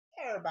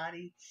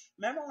everybody.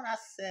 Remember when I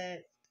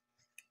said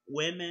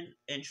women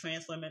and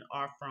trans women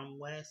are from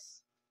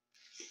West?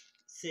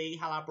 See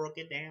how I broke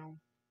it down?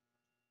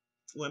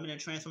 Women and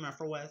trans women are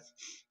from West.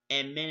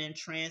 And men and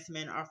trans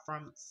men are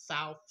from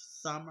South,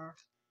 summer,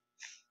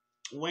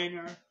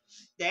 winter.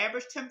 The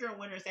average temperature in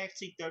winter is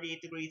actually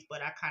 38 degrees,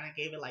 but I kind of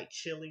gave it like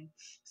chilly.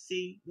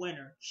 See,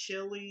 winter,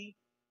 chilly,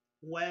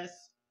 West,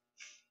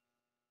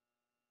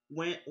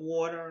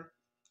 water,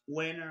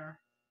 winter,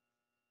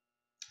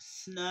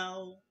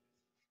 snow,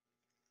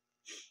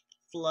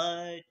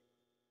 flood,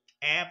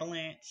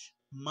 avalanche,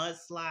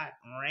 mudslide,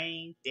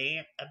 rain,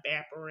 damp,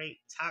 evaporate,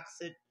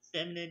 toxic,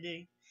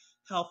 femininity,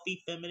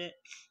 healthy, feminine.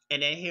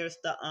 And then here's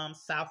the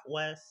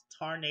Southwest,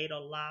 tornado,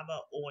 lava,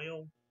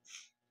 oil.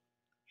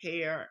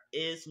 Here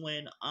is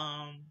the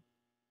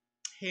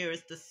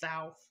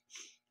South,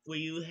 where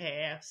you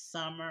have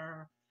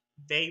summer,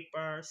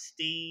 vapor,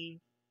 steam,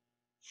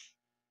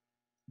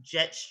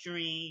 jet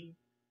stream,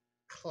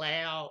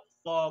 cloud,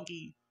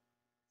 foggy,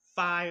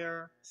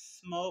 fire,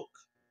 smoke,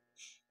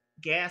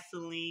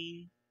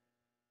 gasoline,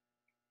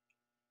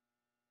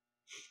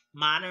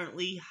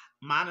 moderately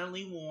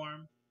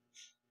warm.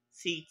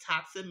 See,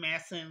 toxic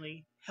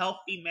masculinity,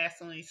 healthy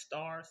masculinity,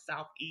 star,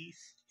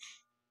 southeast.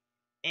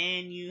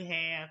 And you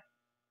have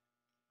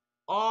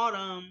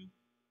autumn,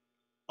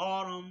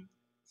 autumn,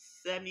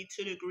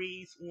 72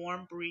 degrees,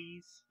 warm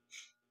breeze.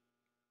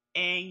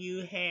 And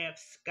you have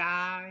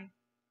sky,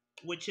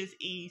 which is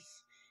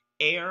east,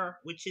 air,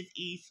 which is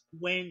east,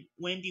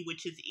 windy,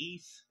 which is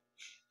east.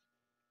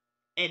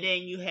 And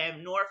then you have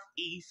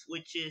northeast,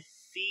 which is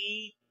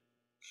sea,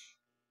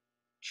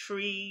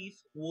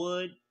 trees,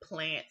 wood,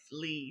 plants,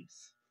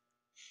 leaves.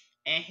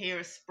 And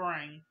here's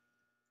spring,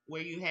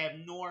 where you have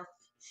north.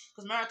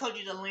 Because remember I told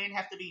you the land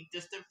have to be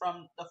distant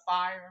from the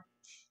fire.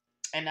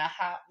 And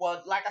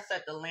like I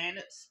said,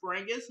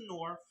 spring is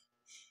north.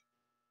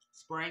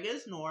 Spring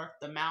is north.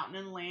 The mountain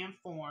and land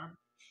form.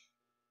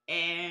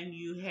 And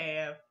you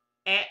have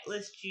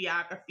Atlas,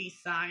 geography,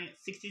 science,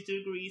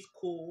 62 degrees,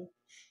 cool.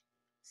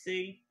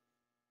 See?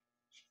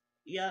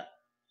 Yep.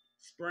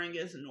 Spring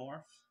is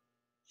north.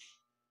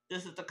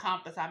 This is the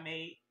compass I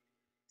made.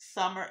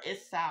 Summer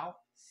is south.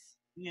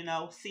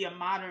 See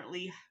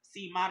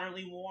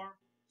moderately warm.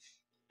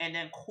 And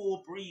then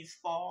cool breeze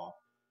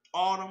fall.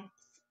 Autumn,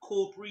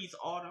 cool breeze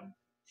autumn.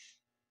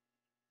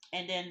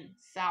 And then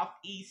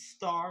southeast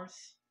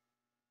stars.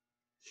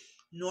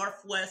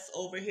 Northwest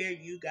over here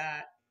you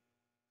got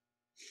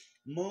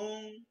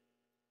moon,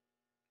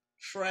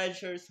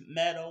 treasures,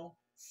 metal.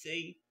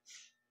 See?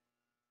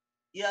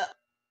 Yep.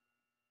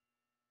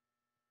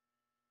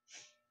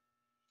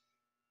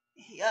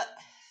 Yep.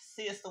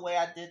 See, it's the way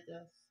I did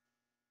this.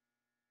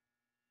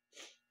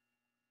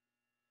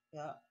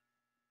 Yep.